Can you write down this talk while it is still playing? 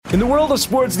In the world of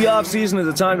sports, the offseason is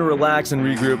a time to relax and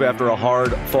regroup after a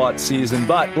hard-fought season.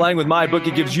 But playing with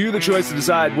MyBookie gives you the choice to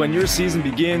decide when your season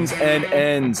begins and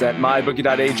ends. At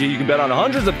MyBookie.ag, you can bet on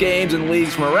hundreds of games and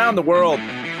leagues from around the world.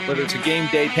 Whether it's a game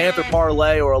day Panther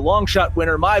parlay or a long shot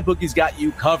winner, MyBookie's got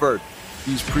you covered.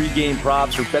 Use pre-game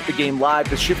props or bet the game live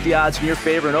to shift the odds in your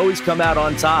favor and always come out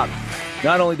on top.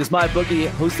 Not only does MyBookie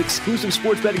host exclusive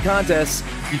sports betting contests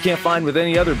you can't find with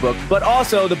any other book, but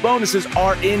also the bonuses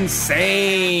are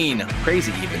insane.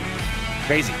 Crazy even.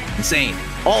 Crazy. Insane.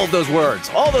 All of those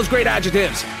words. All those great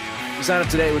adjectives. You sign up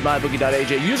today with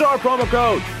MyBookie.ag. Use our promo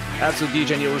code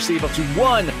AbsoluteDJ and you'll receive up to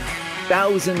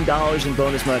 $1,000 in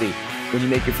bonus money when you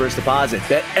make your first deposit.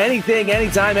 Bet anything,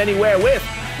 anytime, anywhere with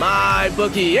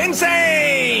MyBookie.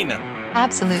 Insane!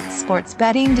 Absolute sports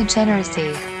betting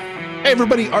degeneracy. Hey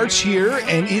everybody, Arch here,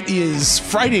 and it is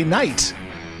Friday night.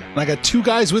 And I got two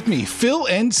guys with me, Phil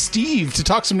and Steve, to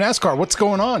talk some NASCAR. What's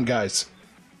going on, guys?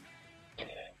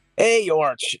 Hey,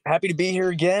 Arch. Happy to be here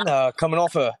again. Coming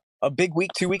off a big week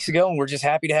 2 weeks ago, and we're just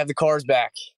happy to have the cars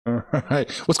back. All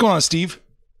right. What's going on, Steve?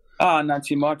 Not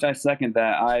too much. I second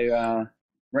that.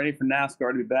 Ready for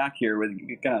NASCAR to be back here. With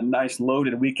got a nice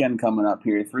loaded weekend coming up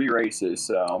here. 3 races,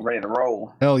 so I'm ready to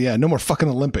roll. Hell yeah. No more fucking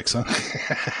Olympics, huh?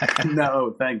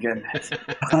 No, thank goodness.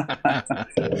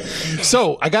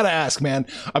 So I got to ask, man,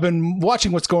 I've been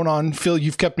watching what's going on. Phil,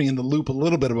 you've kept me in the loop a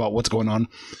little bit about what's going on.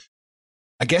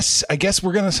 I guess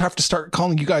we're going to have to start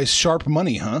calling you guys Sharp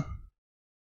Money, huh?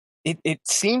 It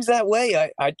seems that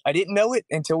way. I didn't know it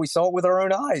until we saw it with our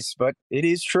own eyes, but it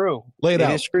is true. Lay it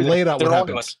out. Lay it out what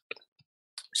happened.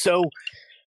 So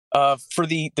for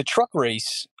the truck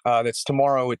race that's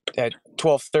tomorrow at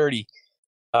 12:30,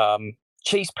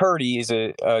 Chase Purdy is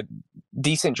a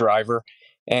decent driver,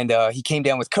 and he came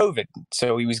down with COVID,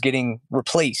 so he was getting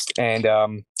replaced. And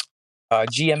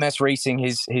GMS Racing,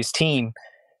 his team,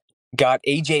 got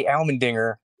AJ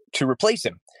Allmendinger to replace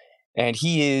him, and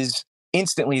he is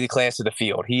instantly the class of the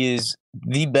field. He is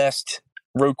the best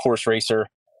road course racer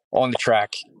on the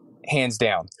track, hands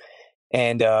down.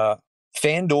 And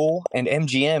FanDuel and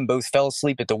MGM both fell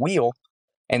asleep at the wheel,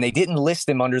 and they didn't list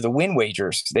them under the win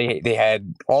wagers. They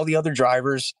had all the other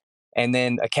drivers and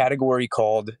then a category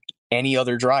called any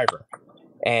other driver.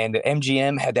 And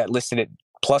MGM had that listed at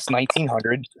plus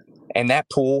 1,900, and that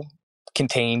pool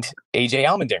contained AJ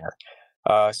Allmendinger.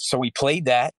 So we played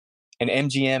that, and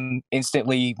MGM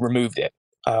instantly removed it.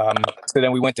 So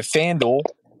then we went to FanDuel,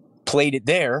 played it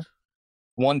there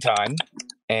one time,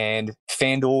 and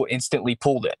FanDuel instantly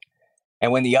pulled it.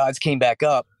 And when the odds came back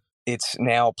up, it's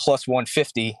now plus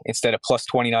 150 instead of plus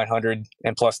 2,900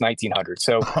 and plus 1,900.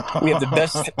 So we have the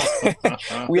best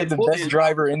we have the best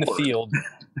driver in the field.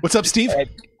 What's up, Steve?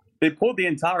 They pulled the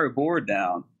entire board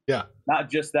down. Yeah. Not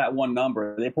just that one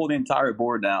number. They pulled the entire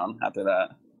board down after that.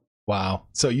 Wow.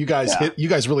 So you guys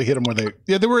really hit them where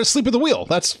they were asleep at the wheel.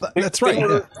 That's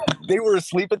right. They were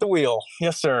asleep at the wheel.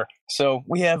 Yes, sir. So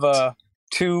we have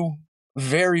 2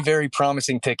 very, very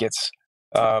promising tickets.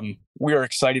 We are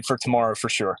excited for tomorrow for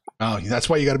sure. Oh, that's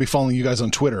why you got to be following you guys on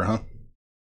Twitter, huh?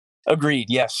 Agreed.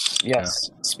 Yes. Yeah.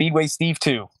 Speedway Steve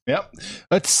too. Yep.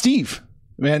 That's Steve,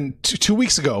 man. 2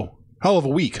 weeks ago, hell of a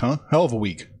week, huh? Hell of a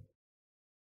week.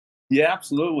 Yeah,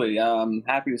 absolutely.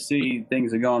 Happy to see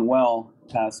things are going well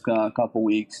past couple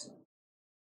weeks.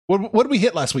 What did we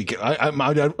hit last week? I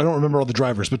don't remember all the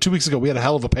drivers, but 2 weeks ago we had a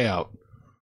hell of a payout.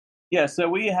 Yeah, so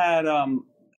we had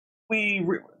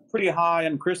pretty high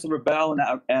on Christopher Bell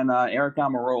and Eric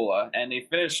Almirola, and they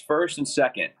finished first and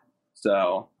second.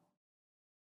 So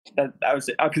I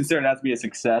consider that to be a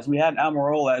success. We had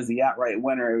Almirola as the outright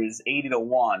winner. It was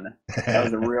 80-1. That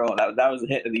was that was a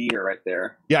hit of the year right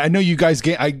there. Yeah, I know you guys.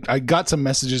 I got some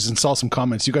messages and saw some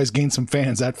comments. You guys gained some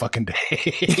fans that fucking day.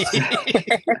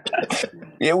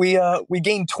 Yeah, we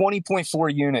gained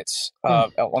 20.4 units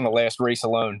on the last race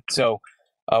alone. So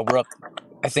we're up,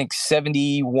 I think,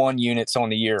 71 units on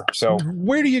the year. So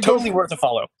where do you totally go? Worth a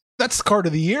follow. That's the card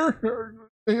of the year? Or,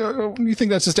 you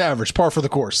think that's just average, par for the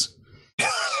course?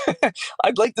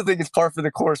 I'd like to think it's par for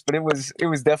the course, but it was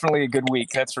definitely a good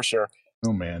week. That's for sure.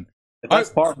 Oh, man. If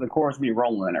that's par for the course, be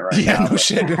rolling in it right now. Yeah, no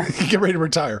shit. Get ready to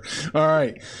retire. All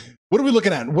right. What are we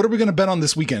looking at? What are we going to bet on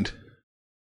this weekend?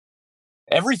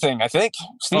 Everything, I think.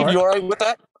 Steve, you all right with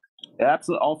that? Yeah,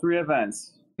 absolutely. All 3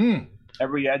 events.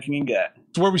 Every edge you can get.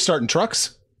 So where are we starting?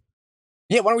 Trucks?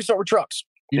 Yeah, why don't we start with trucks?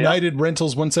 United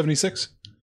Rentals 176?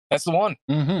 That's the one.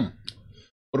 Mm-hmm.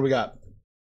 What do we got?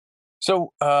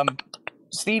 So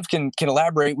Steve can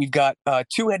elaborate. We've got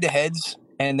 2 head-to-heads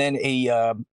and then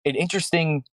an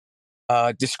interesting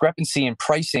discrepancy in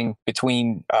pricing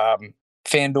between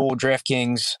FanDuel,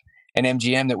 DraftKings, and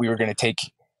MGM that we were going to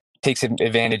take some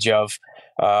advantage of.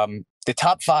 The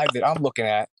top 5 that I'm looking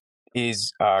at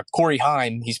is Corey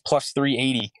Heim. He's plus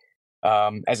 380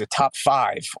 as a top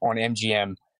 5 on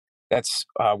MGM. That's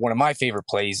one of my favorite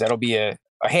plays. That'll be a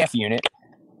half unit.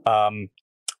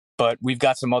 But we've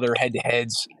got some other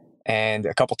head-to-heads and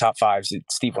a couple top 5s that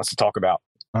Steve wants to talk about.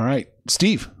 All right.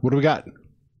 Steve, what do we got?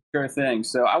 Sure thing.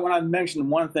 So I want to mention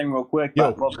one thing real quick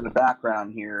about both in the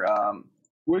background here.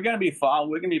 We're going to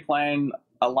be playing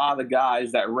a lot of the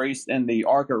guys that raced in the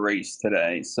ARCA race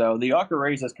today. So the ARCA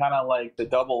race is kind of like the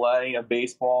AA of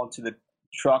baseball to the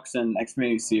trucks and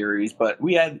Xfinity series. But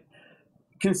we had,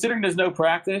 considering there's no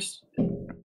practice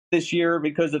this year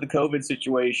because of the COVID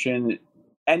situation,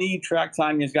 any track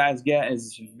time these guys get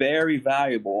is very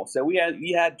valuable. So we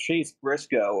had Chase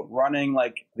Briscoe running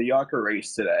like the ARCA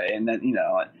race today, and then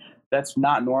that's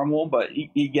not normal, but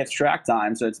he gets track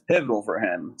time, so it's pivotal for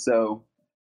him. So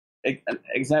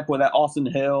example of that, Austin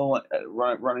Hill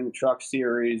running the truck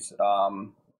series,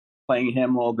 playing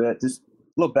him a little bit. Just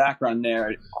a little background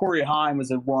there. Corey Heim was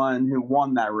the one who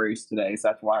won that race today, so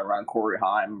that's why I ran Corey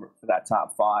Heim for that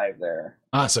top 5 there.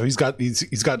 So he's got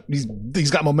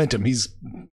momentum. He's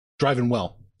driving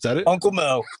well. Is that it? Uncle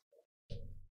Mo.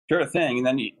 Sure thing. And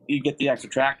then you get the extra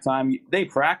track time. They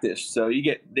practice, so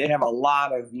they have a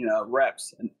lot of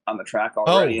reps on the track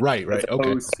already. Oh, right. As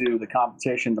opposed to the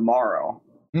competition tomorrow.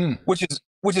 Which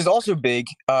is also big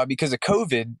because of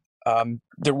COVID.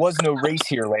 There was no race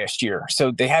here last year,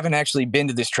 so they haven't actually been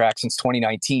to this track since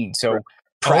 2019. So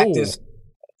practice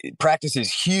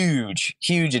is huge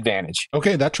advantage.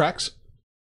 Okay, that tracks.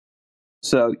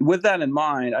 So with that in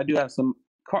mind, I do have some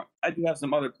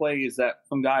other plays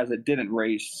from guys that didn't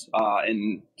race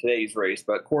in today's race,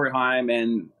 but Corey Heim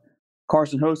and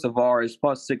Carson Hocevar is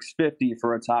plus 650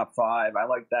 for a top 5. I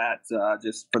like that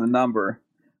just for the number.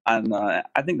 And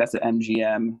I think that's an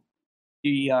MGM.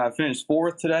 He finished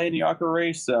 4th today in the ARCA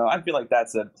race, so I feel like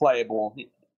that's a playable.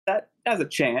 That has a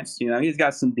chance. He's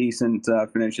got some decent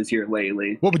finishes here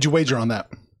lately. What would you wager on that?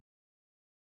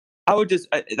 I would just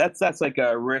that's like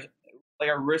a risk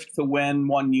to win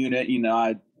 1 unit.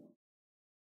 Yeah,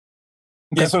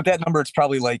 so at that number, it's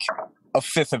probably like a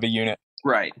 1/5 of a unit.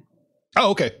 Right. Oh,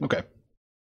 okay.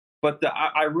 But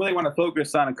I really want to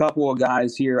focus on a couple of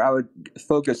guys here. I would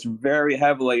focus very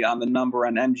heavily on the number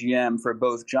on MGM for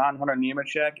both John Hunter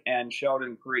Nemechek and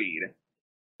Sheldon Creed.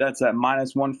 That's at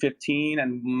minus 115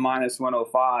 and minus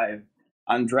 105.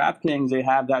 On DraftKings, they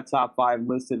have that top 5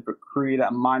 listed for Creed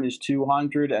at minus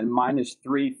 200 and minus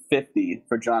 350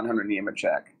 for John Hunter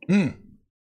Nemechek.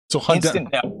 So hunt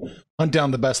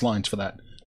down the best lines for that.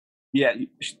 Yeah,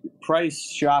 price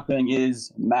shopping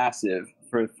is massive.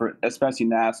 For especially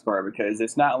NASCAR, because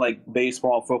it's not like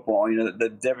baseball, football. The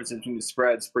difference between the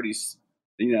spreads pretty,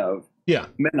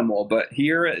 minimal. But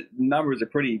here, numbers are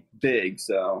pretty big.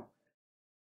 So,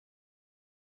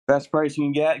 best price you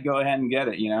can get, go ahead and get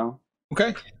it.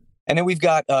 Okay. And then we've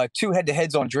got 2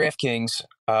 head-to-heads on DraftKings.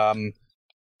 And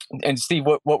Steve,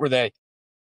 what were they?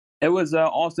 It was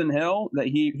Austin Hill that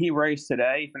he raced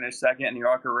today. He finished 2nd in the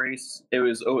ARCA race. It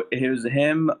was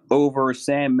him over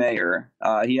Sam Mayer.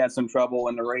 He had some trouble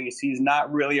in the race. He's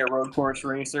not really a road course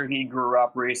racer. He grew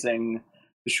up racing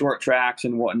the short tracks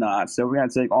and whatnot. So we're going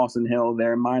to take Austin Hill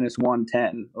there, minus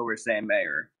 110 over Sam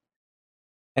Mayer.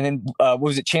 And then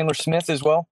was it Chandler Smith as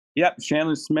well? Yep,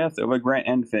 Chandler Smith over Grant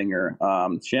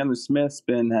Enfinger. Chandler Smith's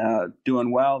been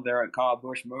doing well there at Kyle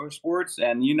Busch Motorsports.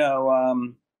 And,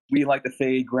 we like to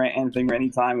fade Grant Enfinger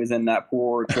anytime he's in that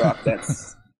poor truck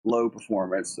that's low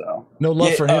performance. So no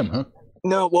love for him, huh?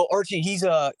 No, well, Archie,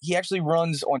 he actually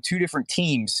runs on 2 different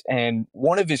teams, and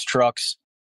one of his trucks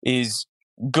is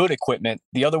good equipment.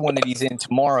 The other one that he's in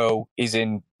tomorrow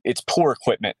it's poor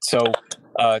equipment. So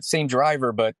same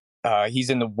driver, but he's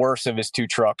in the worst of his 2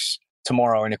 trucks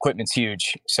tomorrow, and equipment's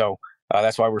huge. So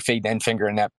that's why we're fading Enfinger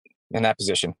in that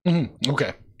position. Mm-hmm.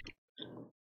 Okay.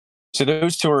 So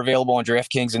those 2 are available on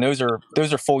DraftKings, and those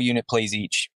are full unit plays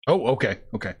each. Oh, okay.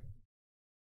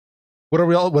 What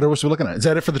else are we looking at? Is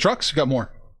that it for the trucks? You got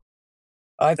more?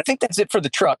 I think that's it for the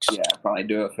trucks. Yeah, probably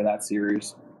do it for that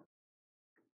series.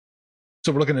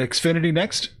 So we're looking at Xfinity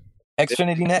next?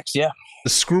 Xfinity next, yeah. The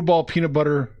Screwball Peanut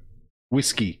Butter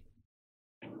Whiskey.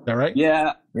 Is that right?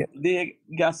 Yeah. They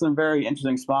got some very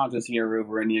interesting sponsors here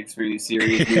over in the Xfinity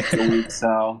series week to week,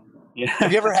 so... Yeah.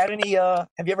 Have you ever had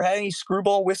any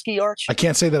Screwball whiskey, Arch? I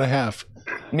can't say that I have.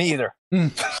 Me either.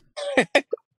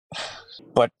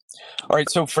 But all right,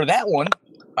 so for that one,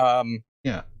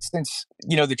 since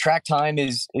the track time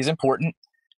is important,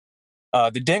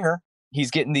 the Dinger, he's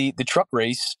getting the truck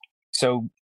race. So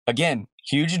again,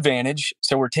 huge advantage.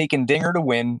 So we're taking Dinger to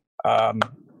win.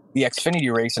 the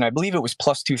Xfinity race, and I believe it was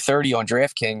plus 230 on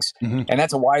DraftKings, and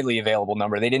that's a widely available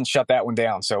number. They didn't shut that one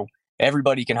down, so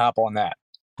everybody can hop on that.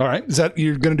 All right. Is that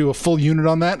you're going to do a full unit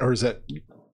on that, or is that?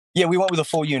 Yeah, we went with a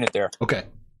full unit there. Okay.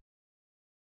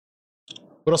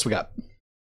 What else we got?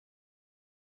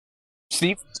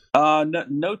 Steve?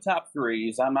 No top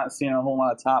threes. I'm not seeing a whole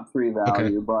lot of top three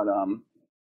value, but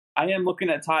I am looking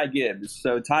at Ty Gibbs.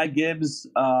 So Ty Gibbs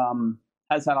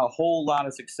has had a whole lot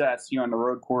of success here on the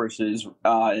road courses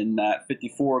in that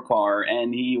 54 car,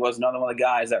 and he was another one of the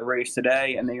guys that raced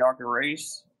today in the ARCA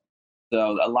race.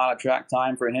 So a lot of track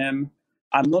time for him.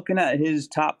 I'm looking at his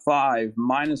top five,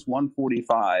 minus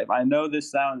 145. I know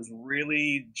this sounds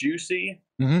really juicy,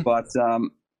 but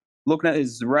looking at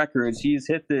his records, he's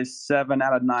hit this 7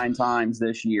 out of 9 times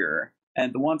this year.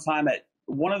 And the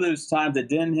one of those times that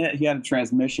didn't hit, he had a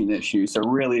transmission issue. So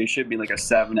really, it should be like a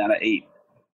 7 out of 8.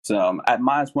 So at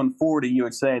minus 140, you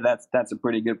would say that's a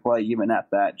pretty good play, even at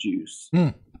that juice.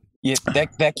 Yeah,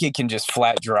 that kid can just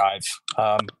flat drive,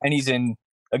 and he's in,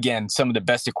 again, some of the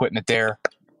best equipment there.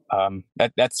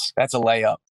 That's a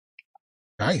layup.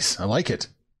 Nice, I like it.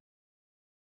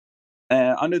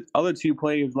 Other two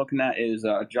players looking at is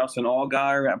Justin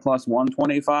Allgaier at plus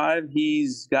 125.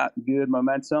 He's got good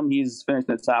momentum. He's finished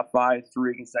in the top 5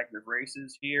 3 consecutive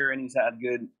races here, and he's had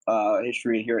good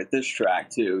history here at this track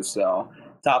too. So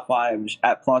top 5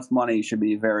 at plus money should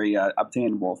be very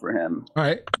obtainable for him. All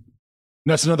right,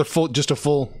 that's another full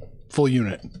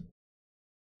unit.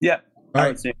 Yeah, all I right.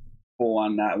 would say full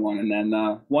on that one. And then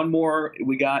one more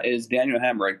we got is Daniel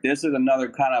Hemrick. This is another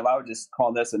kind of, I would just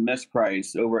call this a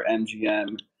misprice over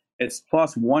MGM. It's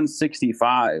plus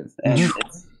 165. And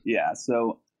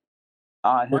so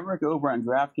Hemrick over on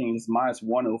DraftKings is minus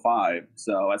 105.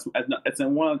 So it's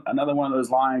in another one of those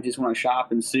lines. You just want to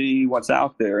shop and see what's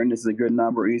out there. And this is a good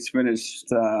number. He's finished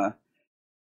top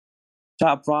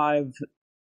 5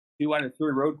 2 out of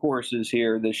 3 road courses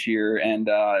here this year. And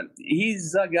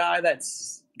he's a guy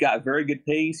that's got very good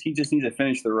pace. He just needs to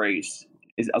finish the race.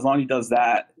 As long as he does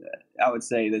that, I would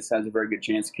say this has a very good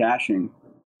chance of cashing.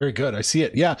 Very good. I see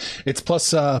it. Yeah, it's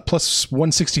plus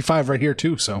 165 right here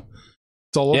too. So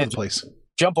it's all over the place.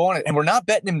 Jump on it, and we're not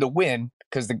betting him to win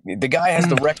because the guy has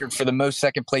the record for the most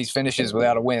second place finishes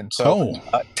without a win. So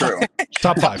true.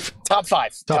 Top 5. Top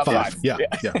 5. Top 5. Yeah.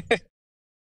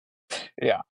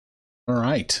 Yeah. All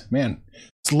right, man.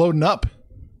 It's loading up.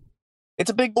 It's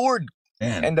a big board,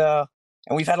 man, and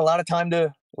we've had a lot of time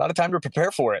to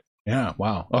prepare for it. Yeah.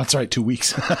 Wow. Oh, that's right. 2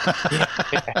 weeks.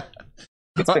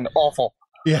 It's been awful.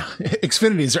 Yeah.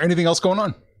 Xfinity. Is there anything else going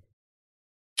on?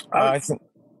 I would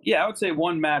say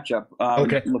one matchup.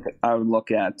 Okay. I would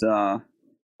look at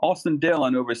Austin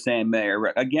Dillon over Sam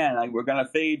Mayer. Again, we're going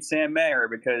to fade Sam Mayer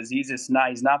because he's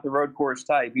not the road course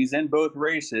type. He's in both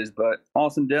races, but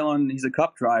Austin Dillon, he's a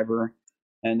cup driver.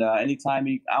 And anytime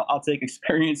I'll take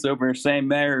experience over Sam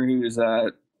Mayer, who's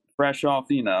fresh off,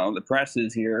 the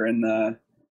presses here and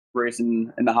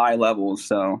racing in the high levels.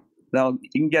 So you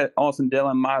can get Austin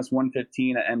Dillon minus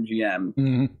 115 at MGM.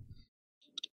 Mm-hmm.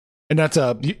 And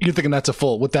you're thinking that's a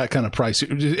full, with that kind of price,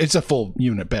 it's a full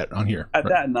unit bet on here. At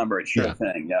that number, it's sure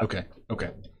thing. Yeah. Okay.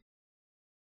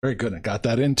 Very good. I got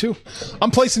that in too.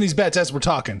 I'm placing these bets as we're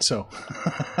talking, so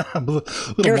I'm a little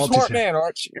You're a smart man,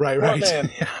 Arch. Right. Man.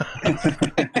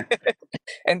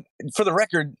 And for the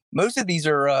record, most of these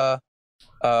are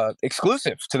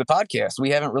exclusive to the podcast.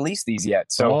 We haven't released these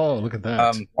yet, so look at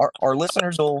that. Our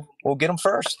listeners will get them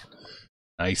first.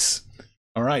 Nice.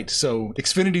 All right, so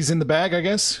Xfinity's in the bag, I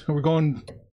guess. We're going.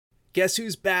 Guess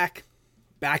who's back?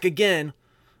 Back again.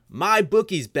 My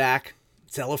bookie's back.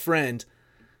 Tell a friend.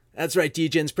 That's right,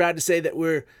 DJ's proud to say that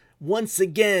we're once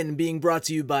again being brought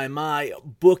to you by My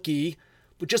Bookie.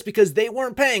 But just because they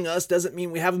weren't paying us doesn't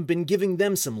mean we haven't been giving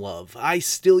them some love. I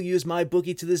still use My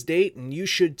Bookie to this date, and you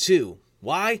should too.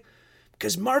 Why?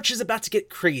 Because March is about to get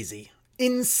crazy.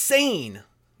 Insane.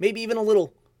 Maybe even a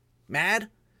little mad.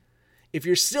 If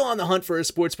you're still on the hunt for a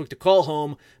sportsbook to call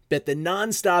home, bet the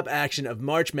non-stop action of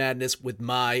March Madness with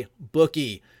My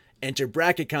Bookie. Enter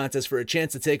bracket contests for a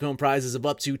chance to take home prizes of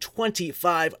up to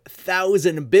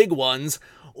 25,000 big ones,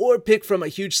 or pick from a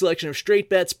huge selection of straight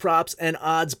bets, props, and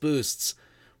odds boosts.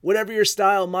 Whatever your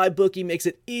style, My Bookie makes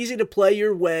it easy to play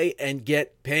your way and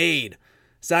get paid.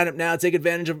 Sign up now, take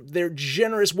advantage of their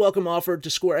generous welcome offer to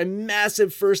score a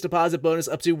massive first deposit bonus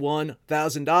up to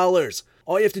 $1,000.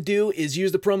 All you have to do is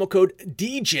use the promo code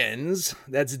DEGENS,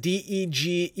 that's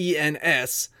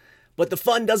DEGENS, but the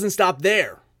fun doesn't stop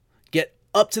there. Get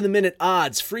up-to-the-minute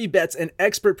odds, free bets, and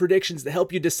expert predictions to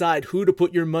help you decide who to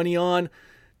put your money on.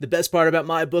 The best part about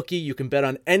My Bookie, you can bet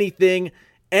on anything,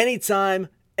 anytime,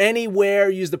 anywhere.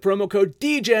 Use the promo code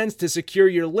DGENS to secure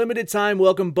your limited time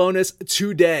welcome bonus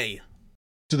today.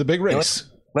 To the big race.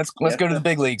 Let's go to the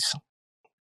big leagues.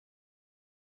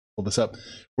 Pull this up.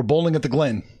 We're bowling at the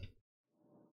Glen.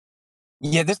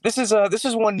 Yeah, this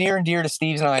is one near and dear to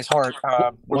Steve's and I's heart.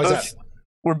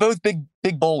 We're both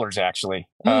big bowlers, actually.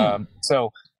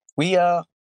 So we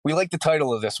like the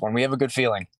title of this one. We have a good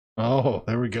feeling. Oh,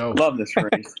 there we go. Love this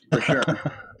race for sure.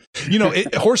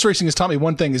 Horse racing has taught me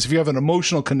one thing: is if you have an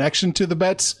emotional connection to the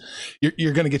bets,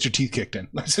 you're going to get your teeth kicked in.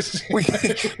 we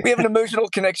have an emotional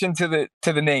connection to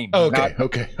the name. Okay.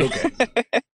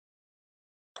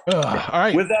 All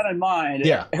right. With that in mind,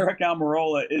 yeah. Eric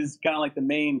Almirola is kind of like the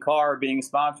main car being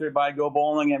sponsored by Go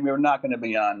Bowling, and we're not going to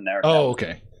be on there.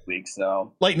 Okay. Week,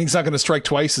 so Lightning's not going to strike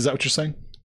twice. Is that what you're saying?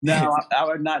 No, I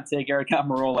would not take Eric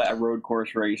Almirola at road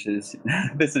course races.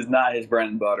 This is not his bread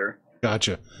and butter.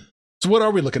 Gotcha. So what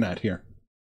are we looking at here?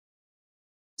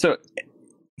 So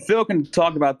Phil can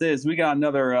talk about this. We got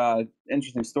another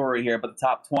interesting story here about the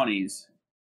top 20s.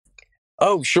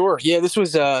 Oh, sure. Yeah, this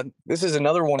is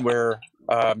another one where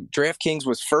DraftKings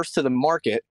was first to the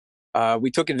market. We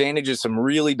took advantage of some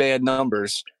really bad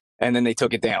numbers, and then they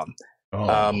took it down.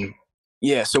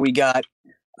 So we got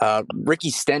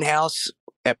Ricky Stenhouse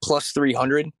at plus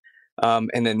 300,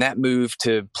 and then that moved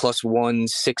to plus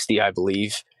 160, I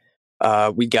believe.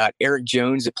 We got Eric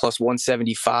Jones at plus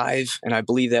 175, and I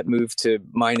believe that moved to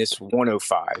minus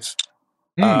 105.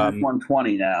 Minus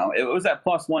 120 now. It was at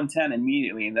plus 110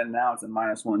 immediately, and then now it's at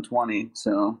minus 120.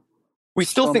 So we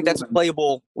still think that's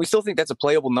playable. We still think that's a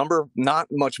playable number. Not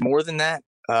much more than that.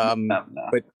 No.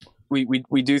 But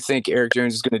we do think Eric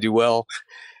Jones is going to do well.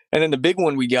 And then the big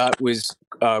one we got was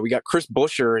we got Chris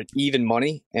Buescher at even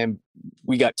money, and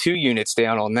we got 2 units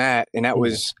down on that, and that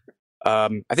was I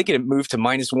think it moved to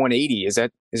minus 180. Is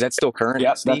that still current?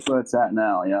 Yeah, Steve? that's what it's at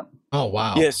now. Yeah. Oh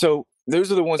wow. Yeah. So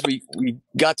those are the ones we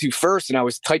got to first, and I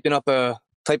was typing up a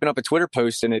Twitter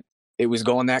post, and it was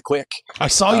going that quick. I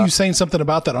saw you saying something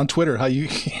about that on Twitter. How you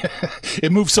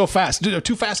it moved so fast,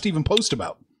 too fast to even post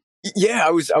about. Yeah, I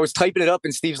was typing it up,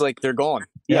 and Steve's like, "They're gone."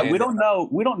 Yeah, we don't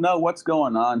know what's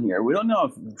going on here. We don't know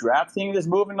if DraftKings is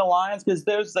moving the lines, because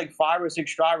there's like 5 or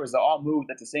 6 drivers that all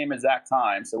moved at the same exact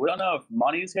time. So we don't know if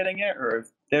money's hitting it or if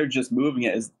they're just moving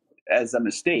it as a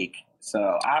mistake.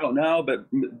 So I don't know, but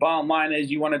bottom line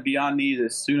is you want to be on these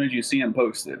as soon as you see them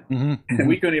posted. And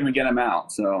we couldn't even get them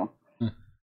out. So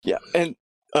yeah, and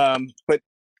but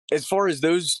as far as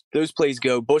those plays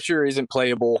go, Buescher isn't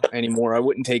playable anymore. I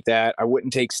wouldn't take that. I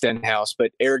wouldn't take Stenhouse,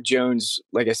 but Eric Jones,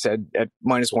 like I said, at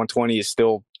minus 120 is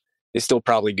still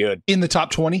probably good. In the top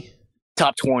 20?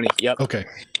 Top 20, yep. Okay.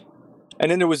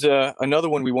 And then there was another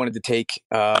one we wanted to take.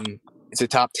 It's a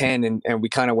top 10, and we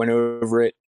kind of went over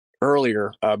it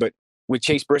earlier. But with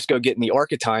Chase Briscoe getting the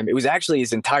ARCA time, it was actually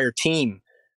his entire team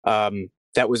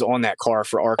that was on that car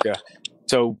for ARCA.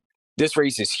 So this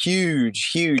race is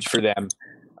huge for them.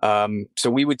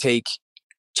 So we would take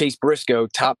Chase Briscoe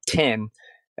top 10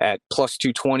 at plus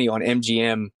 220 on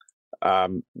MGM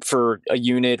for a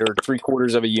unit or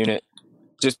 3/4 of a unit,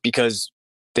 just because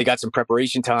they got some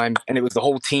preparation time, and it was the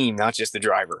whole team, not just the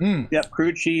driver. Yep,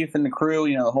 crew chief and the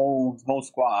crew, the whole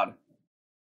squad.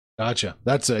 Gotcha.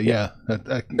 That's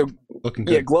looking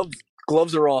good. Yeah,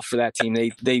 gloves are off for that team.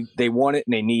 They want it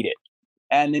and they need it,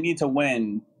 and they need to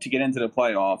win to get into the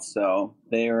playoffs. So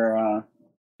they're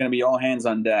going to be all hands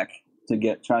on deck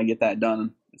to try to get that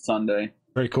done Sunday.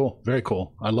 Very cool. Very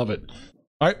cool. I love it.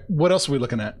 All right. What else are we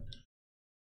looking at?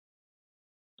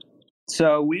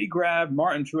 So we grabbed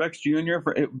Martin Truex Jr.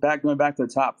 going back to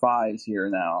the top 5s here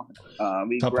now.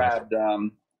 We grabbed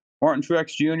Martin Truex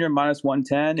Jr. minus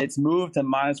 110. It's moved to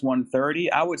minus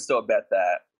 130. I would still bet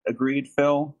that. Agreed,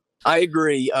 Phil? I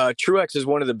agree. Truex is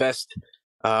one of the best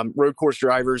road course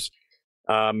drivers.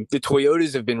 The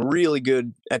Toyotas have been really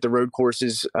good at the road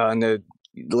courses in the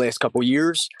last couple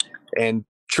years, and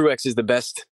Truex is the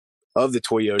best of the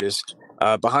Toyotas.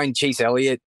 Behind Chase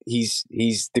Elliott, he's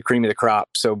the cream of the crop.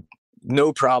 So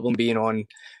no problem being on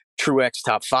Truex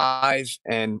top 5,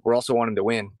 and we're also on him to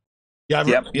win.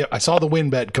 Yeah, I saw the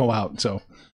win bet go out, so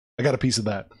I got a piece of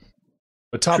that.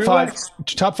 But top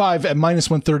five at minus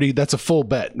 130, that's a full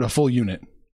bet, a full unit.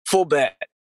 Full bet.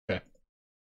 Okay.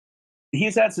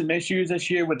 He's had some issues this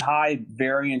year with high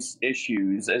variance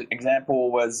issues. An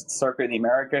example was Circuit of the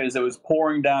Americas. It was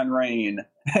pouring down rain,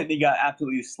 and he got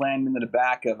absolutely slammed into the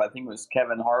back of, I think it was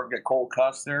Kevin Harvick, Cole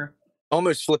Custer.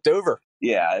 Almost flipped over.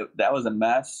 Yeah, that was a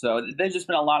mess. So there's just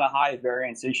been a lot of high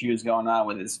variance issues going on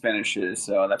with his finishes.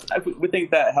 So we think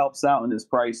that helps out in his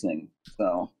pricing.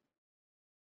 So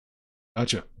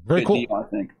gotcha. Very cool. Deal, I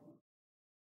think.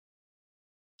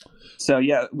 So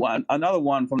yeah, another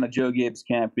one from the Joe Gibbs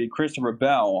camp be Christopher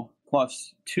Bell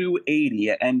plus 280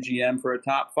 at MGM for a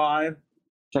top 5.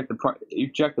 You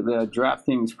check the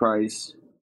DraftKings price.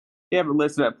 You have it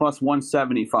listed at plus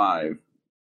 175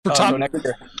 for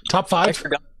top 5.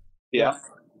 Yeah.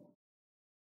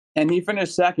 And he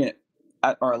finished second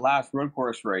at our last road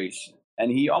course race, and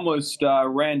he almost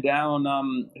ran down.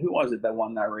 Who was it that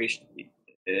won that race?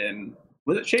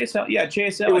 Was it Chase Hill? Yeah,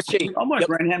 Chase Hill. It was Chase. He almost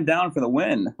ran him down for the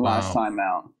win last time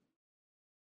out.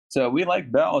 So we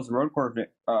like Bell as a road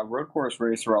course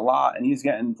racer a lot, and he's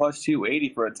getting plus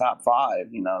 280 for a top 5.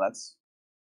 That's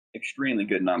extremely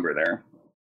good number there.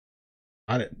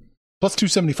 Got it. Plus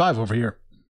 275 over here.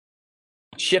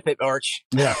 Ship it, Arch.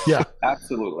 Yeah.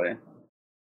 Absolutely.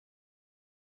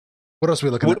 What else are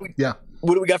we looking at?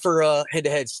 What do we got for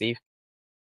head-to-head, Steve?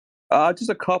 Just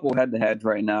a couple head-to-heads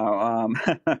right now.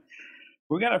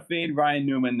 We're going to fade Ryan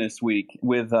Newman this week.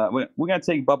 We're going to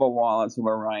take Bubba Wallace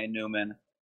over Ryan Newman.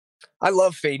 I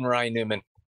love fading Ryan Newman.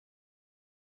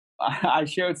 I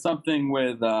shared something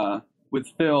with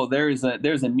Phil. There's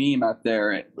a meme out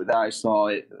there that I saw.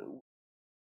 It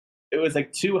was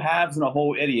like 2 halves and a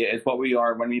whole idiot is what we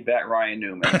are when we bet Ryan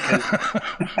Newman.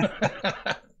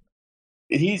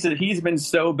 He's been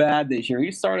so bad this year.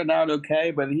 He started out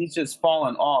okay, but he's just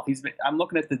fallen off. I'm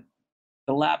looking at the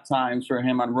lap times for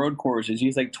him on road courses.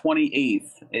 He's like 28th.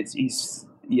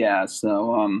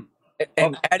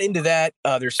 And add into that,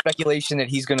 there's speculation that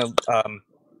he's going to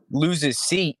lose his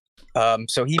seat.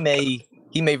 So he may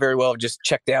very well have just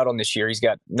checked out on this year. He's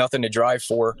got nothing to drive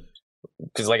for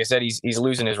because, like I said, he's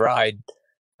losing his ride.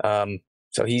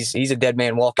 So he's a dead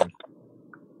man walking.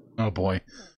 Oh boy!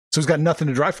 So he's got nothing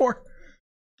to drive for.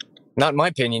 Not in my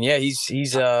opinion. Yeah,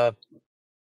 he's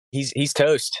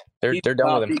toast. They're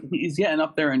done with him. He's getting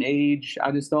up there in age.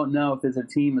 I just don't know if there's a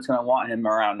team that's going to want him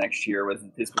around next year with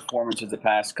his performances the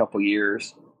past couple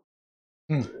years.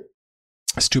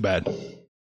 That's too bad.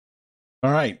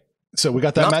 All right, so we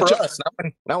got that not matchup. For us,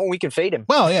 not when we can fade him.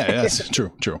 Well, yeah, that's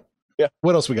true. Yeah.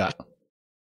 What else we got?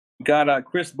 We got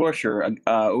Chris Buescher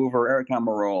over Eric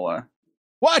Almirola.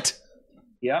 What?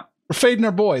 Yeah, we're fading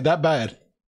our boy that bad.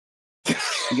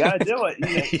 You gotta do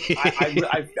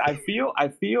it. I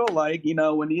feel like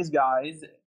when these guys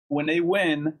when they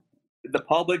win, the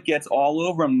public gets all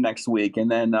over them next week,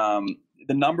 and then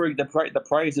the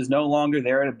price is no longer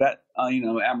there to bet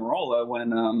Almirola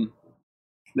when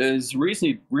there's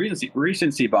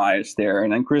recency bias there,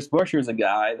 and then Chris Buescher is a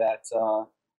guy that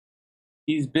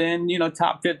he's been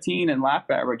top 15 in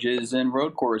lap averages in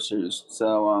road courses.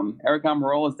 So Eric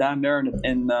Almirola is down there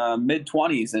in mid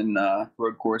 20s in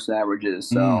road course averages.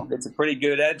 So it's a pretty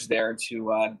good edge there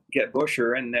to get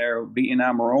Buescher in there beating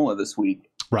Almirola this week.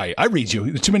 Right, I read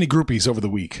you. Too many groupies over the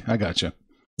week. I got you.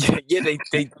 Yeah,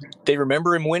 they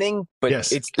remember him winning, but yes.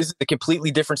 This is a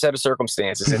completely different set of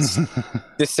circumstances. It's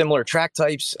dissimilar track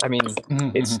types. I mean,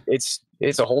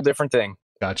 it's a whole different thing.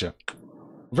 Gotcha.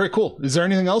 Very cool. Is there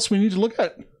anything else we need to look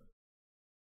at?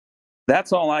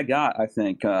 That's all I got, I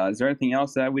think. Is there anything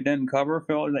else that we didn't cover,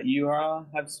 Phil, that you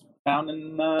have found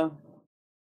in?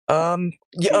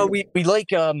 We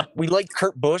like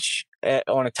Kurt Busch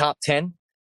on a top 10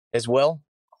 as well.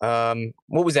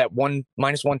 What was that?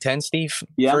 minus 110, Steve?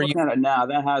 Yeah, I'm looking at it now.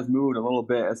 That has moved a little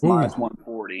bit. It's minus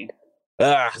 140.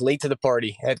 Late to the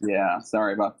party. Yeah,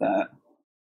 sorry about that.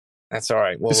 That's all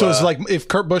right. Well, so it's like if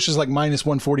Kurt Busch is like minus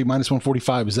 140, minus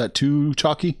 145, is that too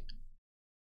chalky?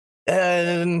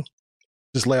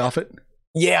 Just lay off it?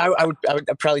 Yeah, I would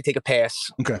probably take a pass.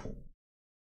 Okay.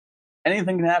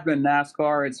 Anything can happen in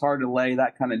NASCAR. It's hard to lay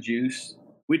that kind of juice.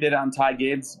 We did on Ty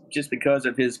Gibbs just because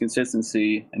of his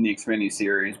consistency in the Xfinity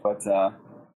series, but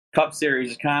Cup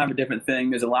Series is kind of a different thing.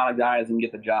 There's a lot of guys that can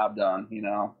get the job done,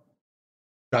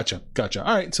 Gotcha.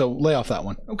 All right, so lay off that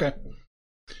one. Okay.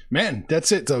 Man,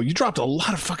 that's it, though. You dropped a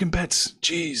lot of fucking bets.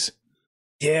 Jeez.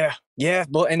 Yeah.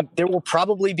 Well, and there will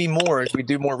probably be more as we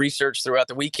do more research throughout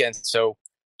the weekend. So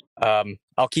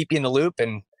I'll keep you in the loop.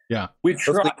 And yeah, we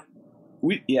tried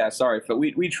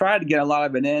to get a lot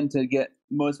of it in to get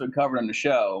most of it covered on the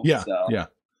show. Yeah. Well,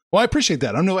 I appreciate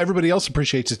that. I know everybody else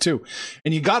appreciates it too.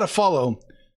 And you got to follow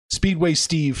Speedway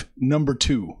Steve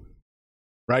 #2.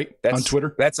 Right? On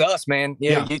Twitter? That's us, man.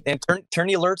 Yeah. And turn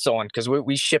the alerts on because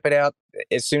we ship it out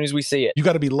as soon as we see it. You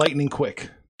got to be lightning quick.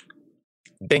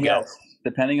 Bingo. Yes,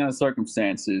 depending on the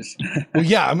circumstances. Well,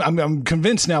 yeah, I'm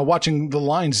convinced now watching the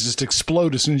lines just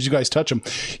explode as soon as you guys touch them.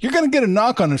 You're going to get a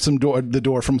knock on the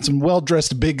door from some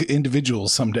well-dressed big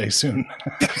individuals someday soon.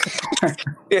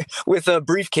 Yeah, with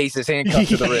briefcases handcuffed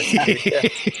to the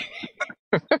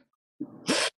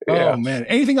wrist. Oh man.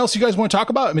 Anything else you guys want to talk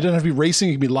about? I mean, it doesn't have to be racing.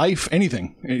 It can be life,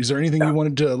 anything. Is there anything you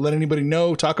wanted to let anybody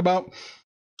know, talk about?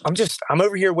 I'm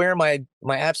over here wearing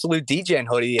my absolute DGen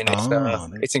hoodie, and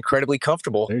it's incredibly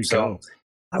comfortable. There you go.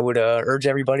 I would urge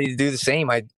everybody to do the same.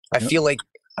 I feel like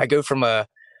I go from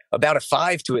about a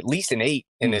 5 to at least an 8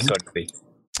 in this hoodie.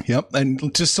 Yep.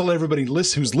 And just to let everybody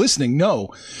who's listening know,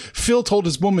 Phil told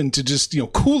his woman to just,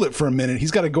 cool it for a minute.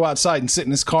 He's got to go outside and sit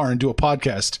in his car and do a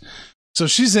podcast. So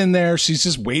she's in there. She's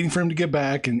just waiting for him to get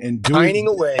back and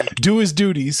do his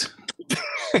duties.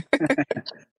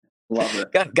 Love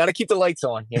it. Got to keep the lights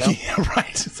on, Yeah, right.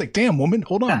 It's like, damn, woman,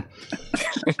 hold on.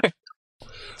 All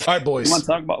right, boys. You want to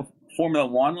talk about Formula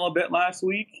One a little bit last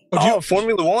week?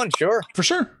 Formula One, sure. For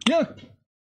sure. Yeah.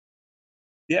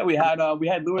 Yeah, we had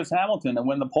Lewis Hamilton to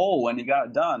win the pole when he got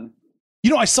it done.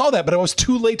 I saw that, but I was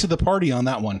too late to the party on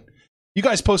that one. You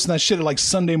guys posting that shit at like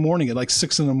Sunday morning at like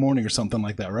 6 a.m. or something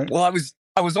like that, right? Well, I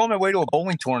was on my way to a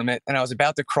bowling tournament, and I was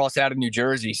about to cross out of New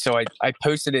Jersey, so I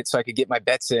posted it so I could get my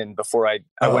bets in before I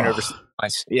went over.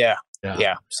 Yeah.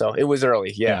 So it was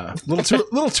early. Yeah.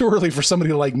 Little too early for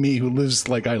somebody like me who lives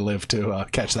like I live to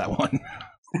catch that one.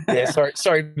 Yeah.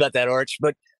 Sorry about that, Arch.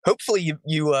 But hopefully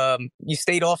you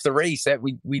stayed off the race. That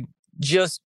we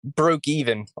just broke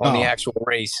even on the actual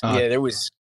race. Yeah, there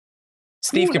was.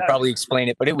 Steve could probably explain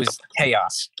it, but it was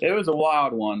chaos. It was a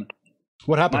wild one.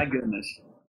 What happened? My goodness.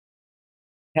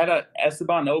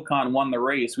 Esteban Ocon won the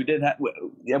race. We did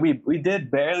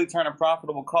barely turn a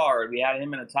profitable card. We had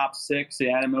him in the top 6.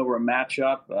 We had him over a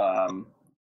matchup.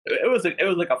 It was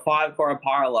like a 5-car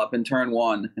pileup in turn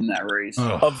 1 in that race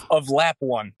of lap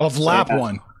 1. Of lap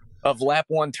 1. Of lap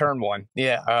 1, turn 1.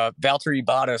 Yeah, Valtteri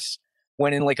Bottas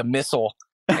went in like a missile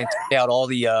and took out all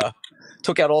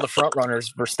the front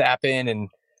runners, Verstappen and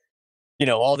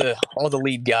all the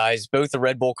lead guys, both the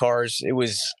Red Bull cars. It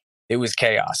was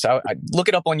chaos. I look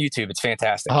it up on YouTube. It's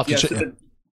fantastic.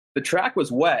 The track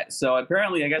was wet, so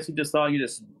apparently I guess he just thought you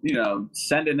just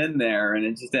send it in there, and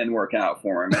it just didn't work out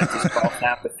for him. It just crossed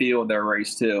half the field their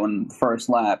race too in the first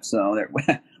lap. So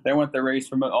there went the race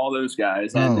from all those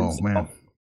guys. Man!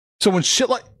 So when shit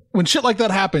like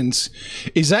that happens,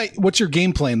 what's your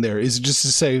game plan there? Is it just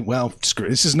to say, well, screw it,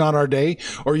 this is not our day,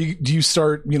 or do you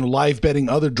start live betting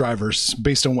other drivers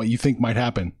based on what you think might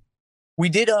happen? We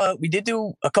did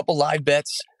do a couple live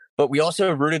bets, but we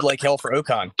also rooted like hell for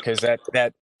Ocon because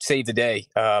that saved the day.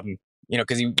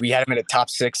 Because we had him at a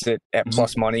top 6 at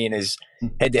plus money, and his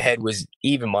head-to-head was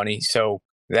even money. So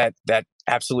that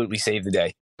absolutely saved the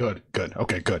day. Good.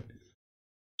 Okay, good.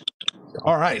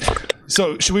 All right.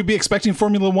 So should we be expecting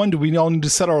Formula One? Do we all need to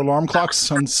set our alarm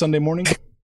clocks on Sunday morning?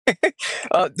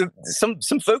 Some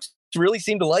folks really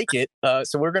seem to like it,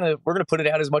 so we're gonna put it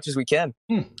out as much as we can.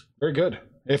 Very good.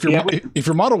 If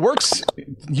your model works,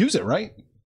 use it, right?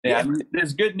 Yeah,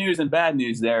 there's good news and bad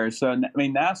news there. So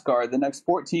NASCAR, the next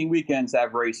 14 weekends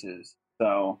have races.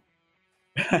 So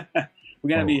we're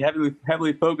going to be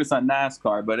heavily focused on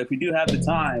NASCAR. But if we do have the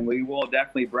time, we will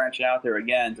definitely branch out there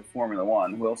again to Formula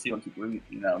One. We'll see what we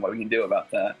can do about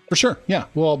that. For sure. Yeah,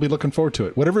 we'll all be looking forward to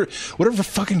it. Whatever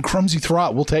fucking crumbs you throw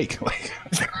out, we'll take.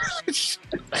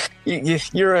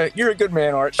 You're a good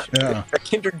man, Arch. Yeah.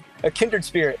 A kindred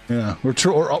spirit. Yeah, we're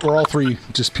all three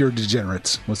just pure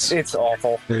degenerates. It's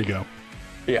awful. There you go.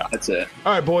 Yeah, that's it.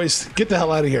 All right, boys, get the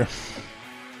hell out of here.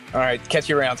 All right, catch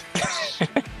you around.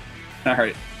 All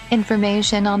right.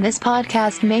 Information on this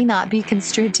podcast may not be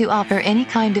construed to offer any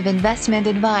kind of investment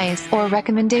advice or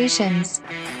recommendations.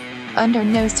 Under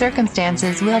no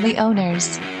circumstances will the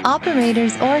owners,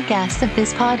 operators, or guests of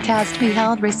this podcast be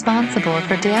held responsible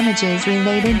for damages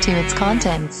related to its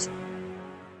contents.